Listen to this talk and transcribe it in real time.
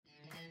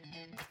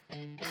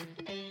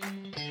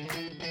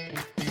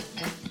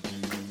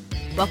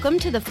Welcome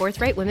to the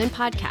Forthright Women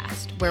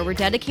podcast, where we're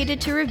dedicated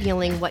to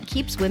revealing what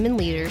keeps women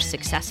leaders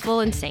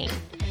successful and sane.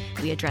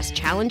 We address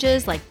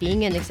challenges like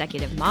being an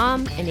executive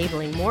mom,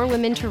 enabling more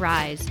women to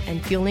rise,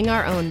 and fueling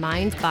our own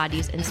minds,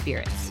 bodies, and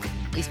spirits.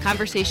 These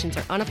conversations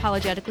are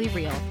unapologetically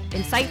real,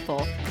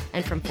 insightful,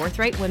 and from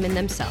forthright women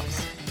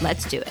themselves.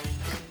 Let's do it.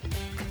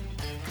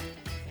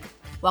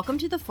 Welcome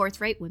to the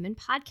Forthright Women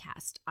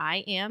podcast.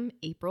 I am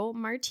April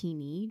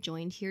Martini,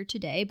 joined here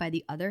today by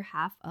the other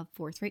half of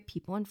Forthright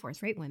People and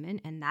Forthright Women,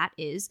 and that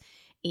is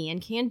Anne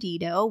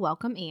Candido.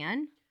 Welcome,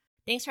 Anne.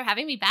 Thanks for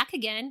having me back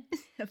again.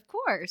 Of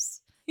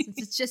course. Since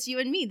it's just you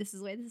and me, this is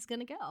the way this is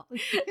going to go.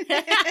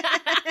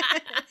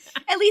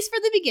 At least for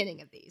the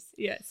beginning of these.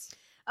 Yes.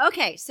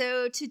 Okay,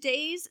 so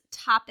today's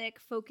topic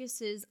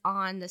focuses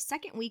on the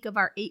second week of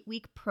our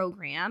 8-week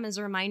program. As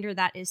a reminder,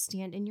 that is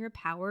Stand in Your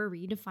Power,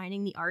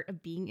 Redefining the Art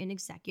of Being an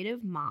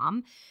Executive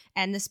Mom.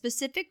 And the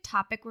specific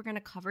topic we're going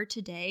to cover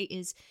today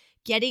is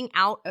getting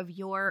out of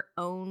your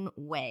own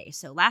way.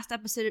 So last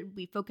episode,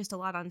 we focused a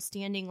lot on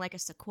standing like a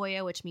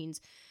sequoia, which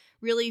means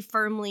really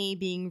firmly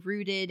being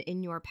rooted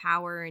in your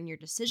power and your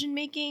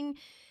decision-making.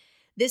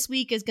 This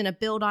week is going to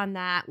build on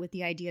that with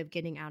the idea of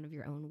getting out of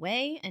your own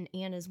way. And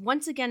Anne is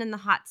once again in the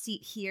hot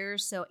seat here.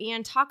 So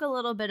Anne, talk a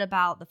little bit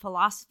about the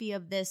philosophy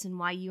of this and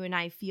why you and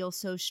I feel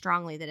so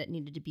strongly that it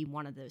needed to be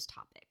one of those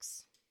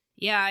topics.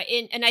 Yeah,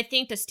 and I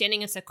think the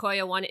Standing in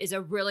Sequoia one is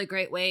a really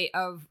great way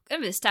of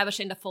kind of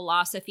establishing the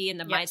philosophy and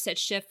the mindset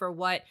shift for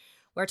what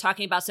we're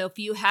talking about. So if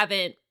you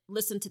haven't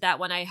listened to that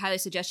one, I highly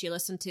suggest you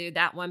listen to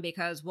that one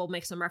because we'll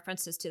make some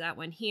references to that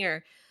one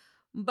here.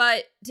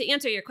 But to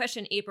answer your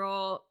question,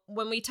 April,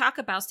 when we talk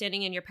about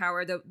standing in your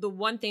power, the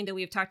one thing that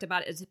we've talked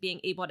about is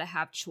being able to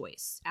have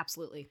choice.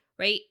 Absolutely.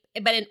 Right?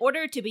 But in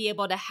order to be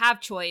able to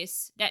have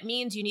choice, that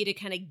means you need to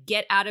kind of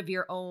get out of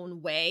your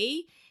own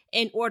way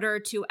in order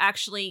to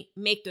actually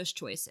make those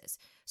choices.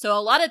 So a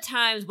lot of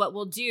times what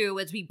we'll do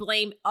is we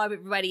blame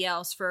everybody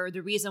else for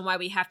the reason why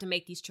we have to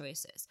make these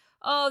choices.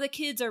 Oh, the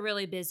kids are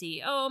really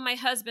busy. Oh, my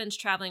husband's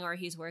traveling or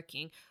he's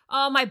working.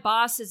 Oh, my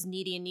boss is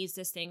needy and needs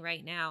this thing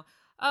right now.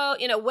 Oh,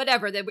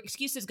 whatever. The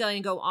excuse is going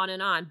to go on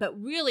and on.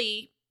 But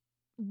really,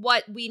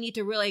 what we need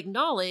to really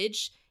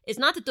acknowledge is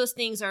not that those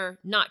things are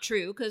not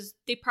true, because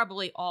they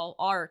probably all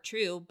are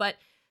true, but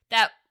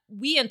that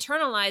we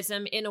internalize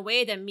them in a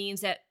way that means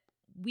that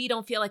we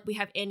don't feel like we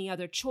have any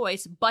other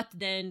choice but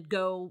then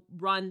go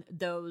run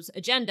those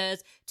agendas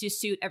to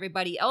suit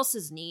everybody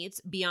else's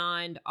needs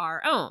beyond our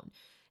own.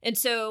 And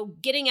so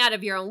getting out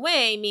of your own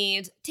way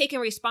means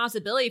taking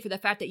responsibility for the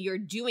fact that you're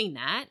doing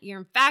that. You're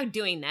in fact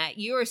doing that.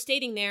 You're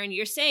stating there and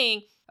you're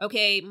saying,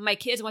 okay, my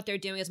kids and what they're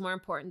doing is more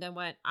important than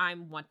what I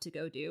want to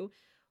go do.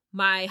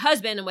 My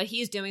husband and what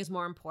he's doing is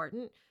more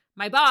important.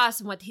 My boss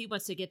and what he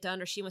wants to get done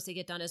or she wants to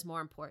get done is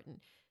more important.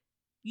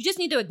 You just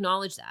need to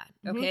acknowledge that,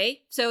 okay?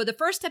 Mm-hmm. So the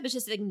first step is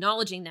just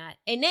acknowledging that.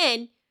 And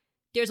then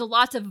there's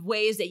lots of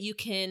ways that you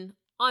can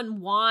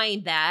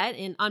unwind that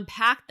and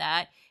unpack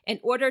that in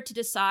order to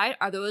decide,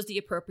 are those the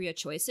appropriate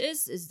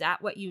choices? Is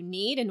that what you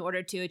need in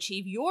order to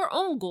achieve your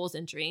own goals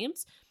and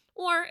dreams?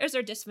 Or is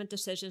there different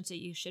decisions that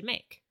you should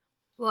make?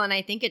 Well, and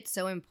I think it's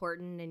so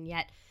important, and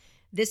yet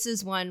this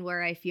is one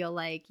where I feel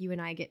like you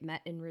and I get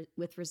met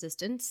with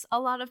resistance a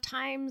lot of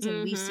times,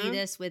 and we see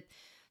this with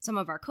some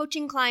of our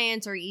coaching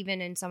clients or even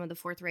in some of the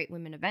Forthright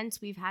Women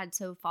events we've had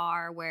so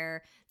far,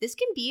 where this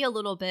can be a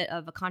little bit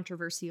of a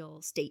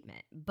controversial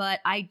statement.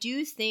 But I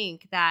do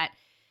think that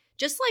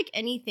just like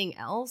anything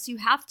else, you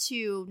have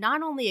to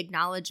not only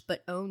acknowledge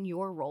but own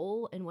your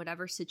role in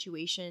whatever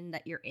situation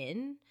that you're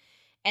in,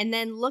 and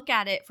then look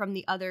at it from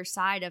the other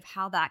side of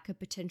how that could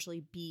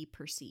potentially be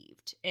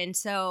perceived. And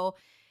so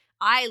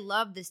I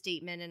love this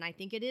statement, and I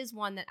think it is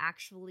one that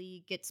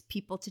actually gets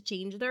people to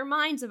change their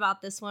minds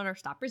about this one or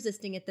stop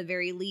resisting at the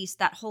very least.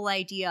 That whole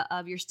idea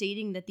of you're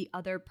stating that the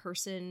other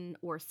person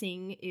or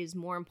thing is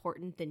more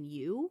important than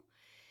you.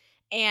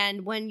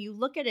 And when you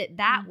look at it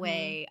that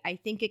way, I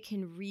think it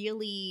can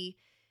really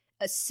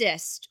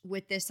assist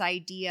with this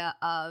idea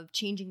of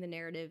changing the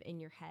narrative in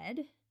your head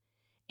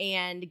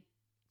and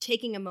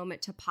taking a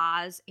moment to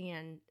pause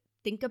and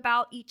think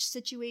about each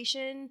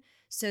situation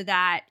so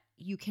that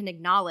you can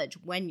acknowledge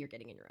when you're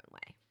getting in your own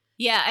way.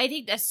 Yeah, I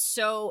think that's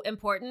so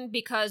important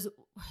because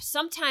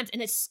sometimes,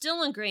 and it's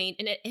still ingrained,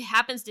 and it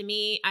happens to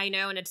me, I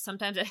know, and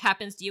sometimes it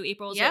happens to you,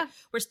 April. Yeah. So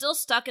we're still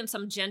stuck in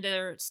some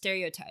gender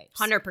stereotypes.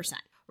 100%.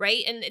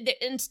 Right?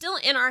 And still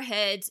in our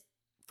heads,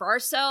 for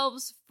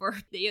ourselves, for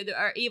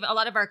even a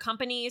lot of our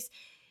companies,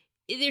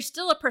 there's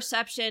still a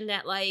perception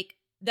that like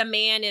the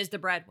man is the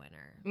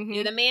breadwinner.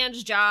 Mm-hmm. The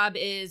man's job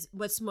is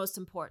what's most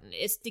important.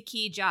 It's the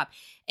key job.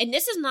 And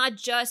this is not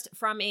just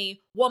from a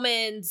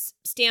woman's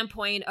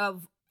standpoint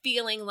of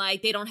feeling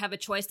like they don't have a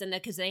choice then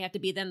because they have to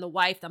be then the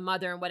wife, the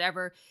mother, and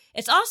whatever.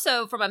 It's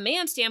also from a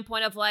man's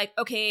standpoint of like,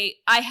 okay,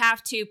 I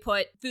have to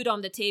put food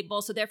on the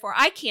table, so therefore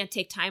I can't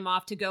take time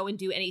off to go and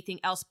do anything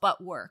else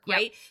but work,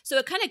 right? So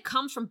it kind of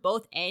comes from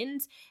both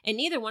ends, and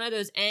neither one of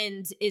those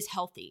ends is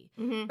healthy,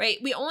 right?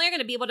 We only are going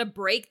to be able to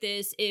break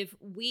this if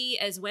we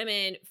as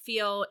women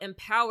feel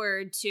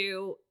empowered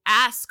to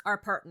ask our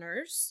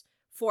partners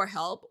for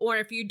help, or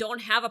if you don't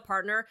have a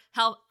partner,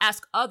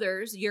 ask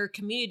others, your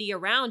community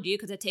around you,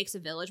 because it takes a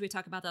village. We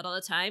talk about that all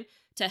the time,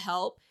 to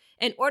help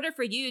in order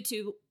for you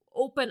to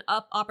open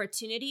up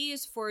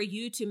opportunities for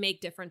you to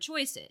make different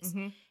choices.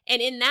 Mm-hmm.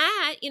 And in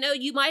that,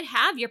 you might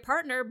have your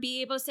partner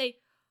be able to say,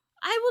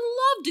 I would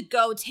love to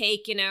go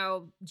take,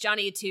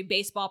 Johnny to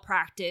baseball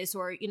practice,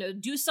 or,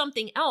 do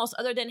something else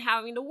other than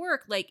having to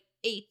work like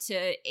 8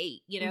 to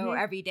 8, Mm-hmm.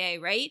 every day,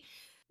 right?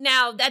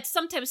 Now, that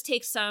sometimes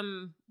takes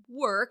some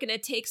work and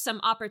it takes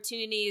some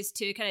opportunities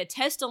to kind of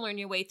test and learn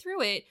your way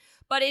through it.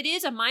 But it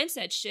is a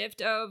mindset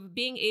shift of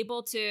being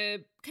able to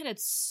kind of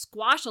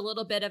squash a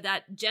little bit of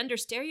that gender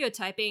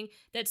stereotyping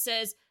that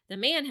says the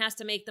man has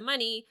to make the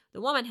money,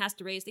 the woman has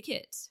to raise the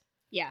kids.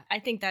 Yeah, I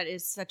think that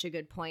is such a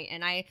good point.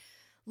 And I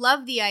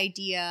love the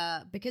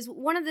idea, because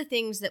one of the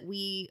things that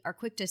we are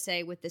quick to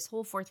say with this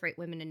whole Forthright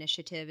Women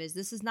initiative is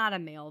this is not a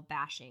male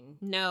bashing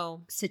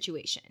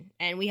situation.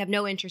 And we have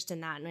no interest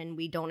in that, and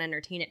we don't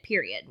entertain it,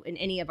 period, in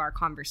any of our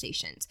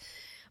conversations.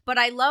 But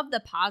I love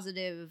the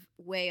positive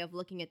way of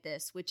looking at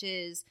this, which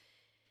is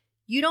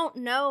you don't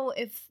know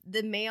if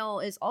the male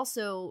is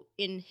also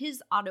in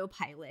his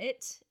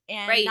autopilot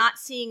and not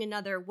seeing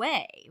another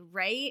way,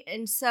 right?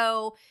 And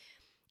so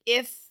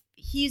if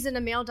he's in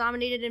a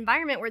male-dominated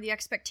environment where the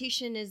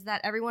expectation is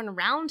that everyone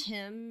around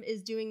him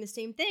is doing the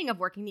same thing of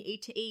working the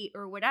 8 to 8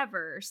 or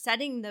whatever,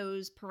 setting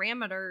those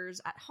parameters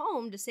at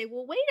home to say,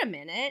 well, wait a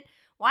minute,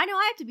 why do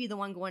I have to be the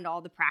one going to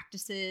all the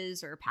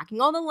practices or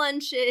packing all the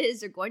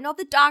lunches or going to all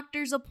the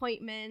doctor's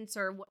appointments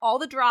or all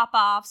the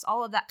drop-offs,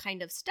 all of that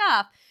kind of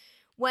stuff,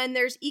 when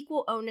there's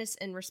equal onus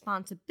and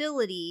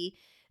responsibility?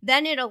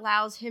 Then it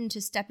allows him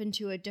to step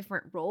into a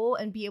different role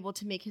and be able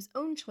to make his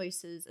own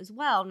choices as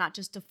well, not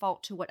just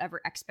default to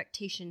whatever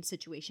expectation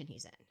situation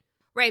he's in.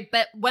 Right.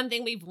 But one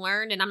thing we've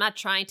learned, and I'm not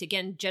trying to,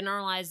 again,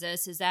 generalize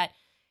this, is that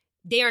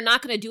they are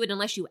not going to do it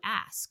unless you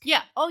ask.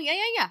 Yeah. Oh, yeah.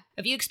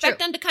 If you expect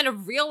them to kind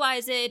of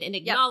realize it and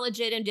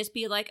acknowledge it and just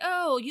be like,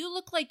 oh, you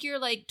look like you're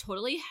like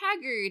totally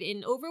haggard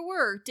and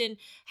overworked, and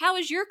how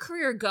is your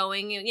career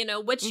going?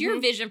 What's your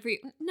vision for you?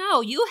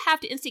 No, you have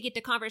to instigate the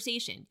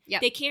conversation.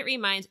 Yep. They can't read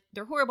minds.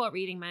 They're horrible at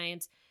reading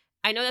minds.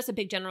 I know that's a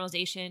big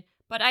generalization,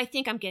 but I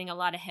think I'm getting a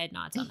lot of head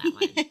nods on that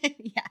one.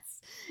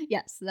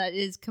 Yes, that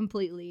is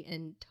completely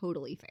and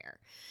totally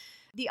fair.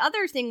 The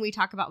other thing we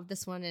talk about with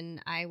this one,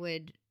 and I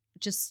would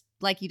just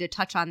like you to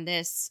touch on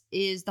this,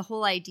 is the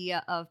whole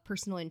idea of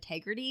personal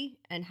integrity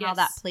and how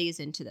that plays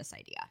into this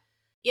idea.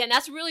 Yeah, and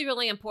that's really,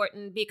 really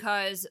important,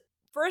 because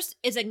first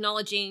is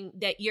acknowledging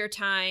that your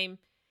time,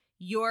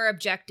 your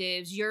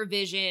objectives, your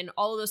vision,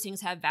 all of those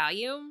things have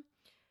value.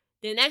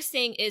 The next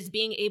thing is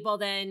being able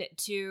then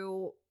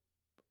to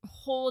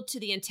hold to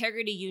the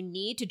integrity you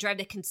need to drive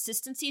the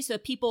consistency so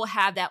people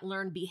have that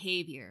learned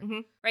behavior,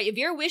 right? If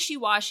you're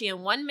wishy-washy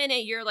and 1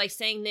 minute you're like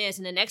saying this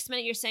and the next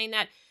minute you're saying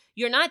that,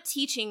 you're not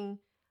teaching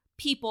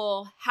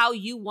people how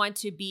you want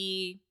to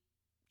be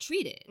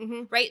treated,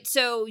 right?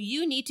 So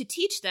you need to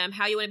teach them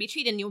how you want to be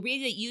treated. And the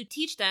way that you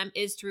teach them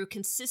is through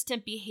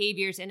consistent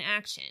behaviors and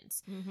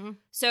actions.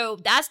 So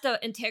that's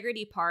the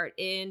integrity part.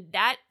 And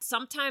that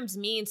sometimes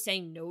means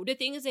saying no to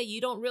things that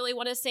you don't really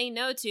want to say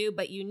no to,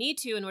 but you need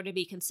to in order to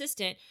be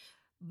consistent.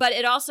 But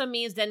it also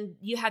means then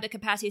you have the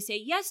capacity to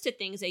say yes to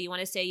things that you want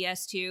to say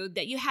yes to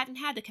that you hadn't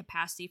had the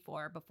capacity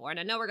for before. And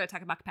I know we're going to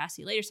talk about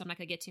capacity later, so I'm not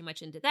going to get too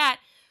much into that.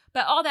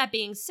 But all that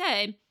being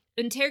said,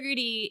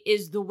 integrity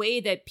is the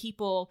way that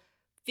people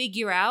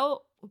figure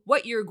out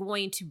what you're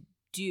going to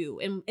do.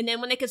 And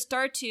then when they can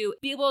start to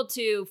be able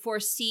to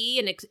foresee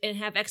and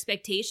have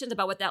expectations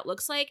about what that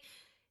looks like,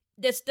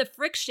 the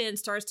friction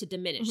starts to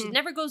diminish. It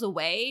never goes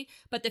away,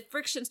 but the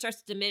friction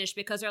starts to diminish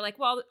because they're like,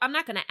 well, I'm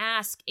not going to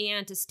ask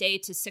Anne to stay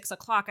to 6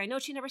 o'clock. I know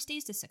she never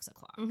stays to 6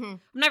 o'clock. I'm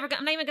not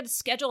even going to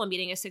schedule a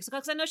meeting at 6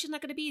 o'clock because I know she's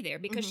not going to be there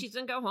because she's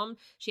going to go home.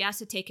 She has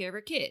to take care of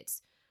her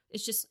kids.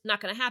 It's just not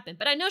going to happen.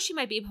 But I know she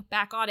might be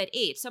back on at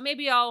 8. So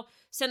maybe I'll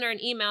send her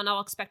an email and I'll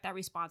expect that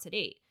response at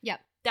 8. Yep.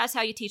 That's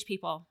how you teach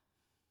people.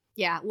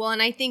 Yeah. Well,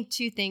 and I think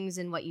two things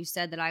in what you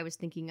said that I was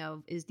thinking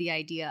of is the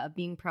idea of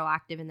being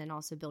proactive and then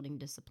also building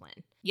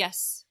discipline.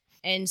 Yes.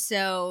 And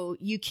so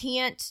you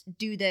can't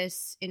do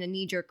this in a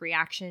knee-jerk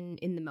reaction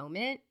in the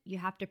moment. You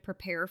have to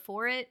prepare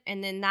for it.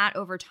 And then that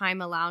over time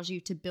allows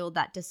you to build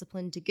that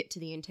discipline to get to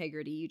the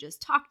integrity you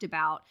just talked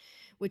about,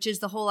 which is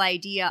the whole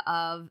idea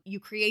of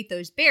you create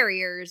those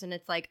barriers and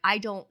it's like, I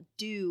don't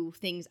do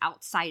things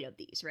outside of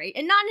these, right?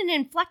 And not in an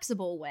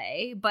inflexible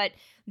way, but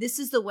this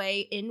is the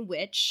way in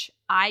which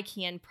I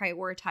can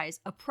prioritize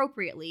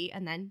appropriately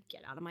and then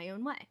get out of my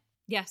own way.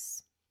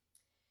 Yes.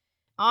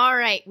 All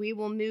right, we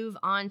will move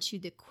on to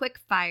the quick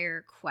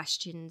fire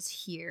questions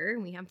here.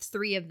 We have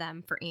 3 of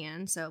them for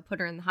Anne, so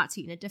put her in the hot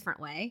seat in a different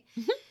way.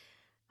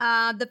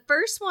 The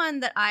first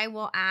one that I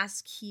will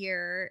ask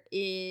here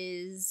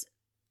is,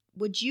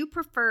 would you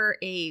prefer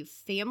a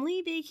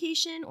family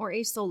vacation or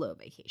a solo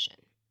vacation?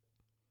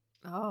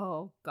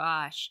 Oh,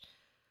 gosh.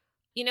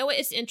 You know what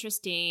is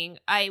interesting?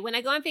 When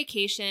I go on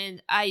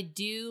vacation, I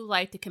do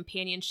like the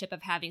companionship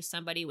of having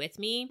somebody with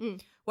me,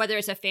 whether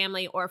it's a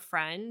family or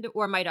friend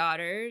or my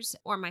daughters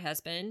or my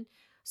husband.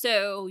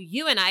 So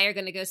you and I are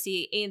going to go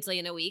see Ainsley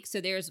in a week.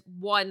 So there's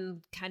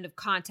one kind of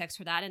context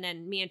for that. And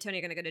then me and Tony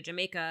are going to go to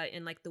Jamaica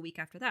in like the week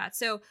after that.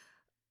 So,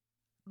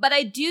 but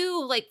I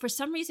do like for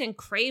some reason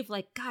crave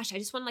like, gosh, I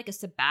just want like a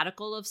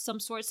sabbatical of some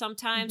sort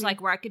sometimes,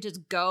 like where I could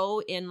just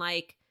go and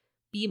like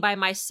be by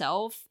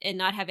myself and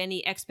not have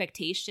any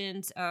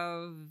expectations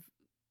of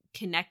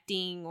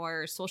connecting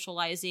or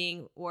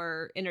socializing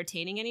or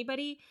entertaining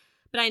anybody.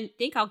 But I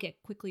think I'll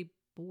get quickly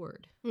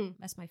bored.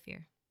 That's my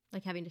fear.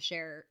 Like having to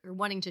share or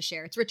wanting to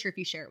share. It's richer if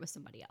you share it with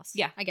somebody else.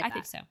 Yeah, I get that. I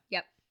think so.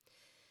 Yep.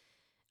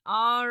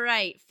 All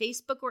right.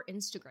 Facebook or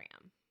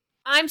Instagram?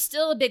 I'm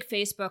still a big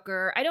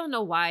Facebooker. I don't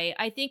know why.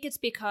 I think it's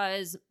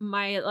because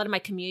a lot of my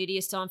community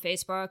is still on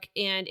Facebook,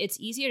 and it's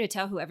easier to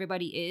tell who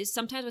everybody is.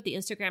 Sometimes with the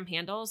Instagram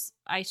handles,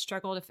 I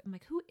struggle to. I'm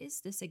like, who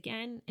is this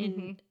again?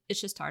 And it's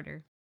just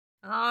harder.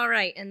 All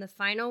right. And the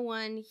final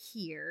one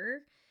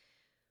here.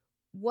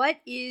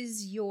 What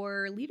is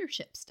your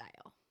leadership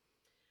style?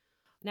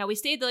 Now, we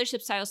say the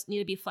leadership styles need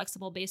to be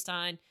flexible based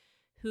on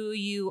who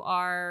you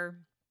are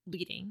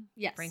leading,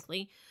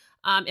 frankly,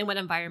 and what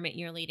environment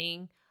you're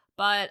leading.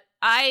 But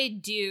I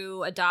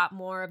do adopt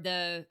more of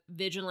the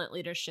vigilant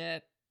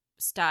leadership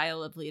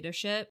style of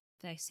leadership.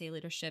 I say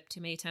leadership too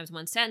many times in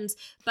one sentence,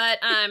 but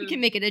we can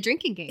make it a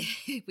drinking game.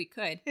 We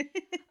could.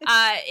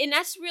 And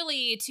that's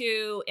really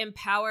to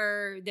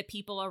empower the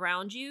people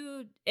around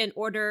you in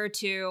order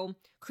to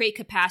create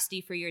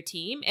capacity for your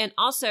team, and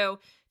also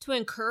to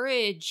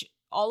encourage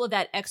all of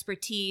that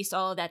expertise,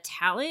 all of that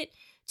talent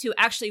to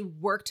actually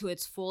work to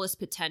its fullest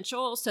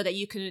potential so that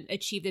you can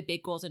achieve the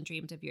big goals and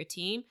dreams of your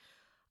team.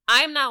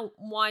 I'm not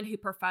one who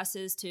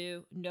professes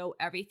to know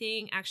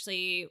everything.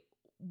 Actually,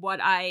 what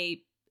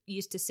I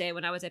used to say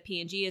when I was at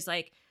P&G is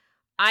like,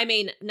 I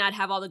may not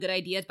have all the good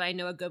ideas, but I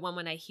know a good one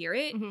when I hear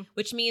it,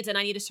 which means that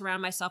I need to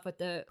surround myself with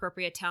the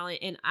appropriate talent.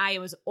 And I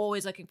was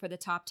always looking for the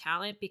top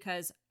talent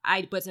because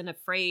I wasn't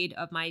afraid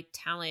of my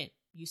talent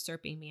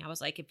usurping me. I was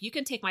like, if you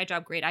can take my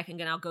job, great.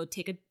 I'll go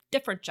take a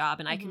different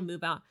job and I can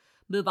move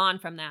on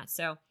from that.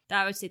 So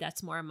I would say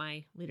that's more of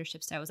my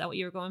leadership style. Is that what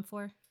you were going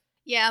for?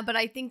 Yeah, but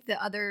I think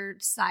the other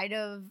side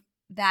of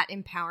that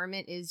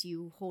empowerment is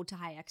you hold to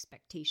high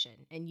expectation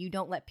and you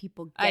don't let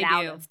people get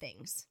out of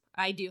things.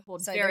 I do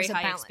hold very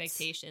high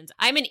expectations.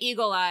 I'm an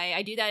eagle eye.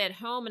 I do that at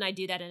home and I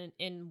do that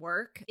in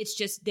work. It's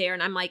just there.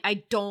 And I'm like,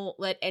 I don't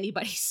let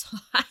anybody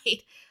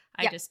slide.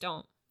 I just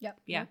don't. Yep.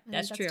 Yeah,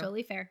 that's true. That's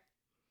totally fair.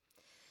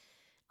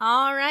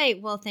 All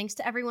right. Well, thanks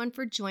to everyone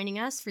for joining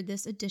us for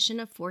this edition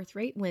of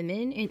Forthright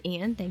Women. And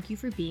Anne, thank you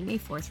for being a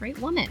forthright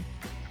woman.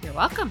 You're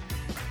welcome.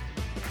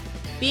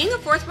 Being a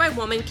forthright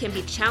woman can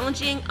be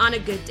challenging on a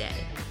good day,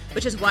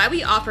 which is why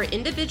we offer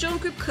individual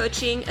and group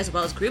coaching as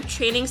well as group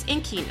trainings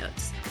and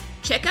keynotes.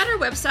 Check out our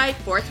website,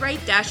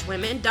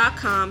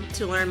 forthright-women.com,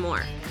 to learn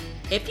more.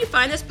 If you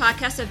find this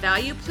podcast of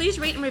value, please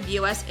rate and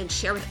review us and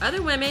share with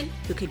other women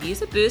who could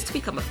use a boost to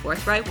become a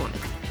forthright woman.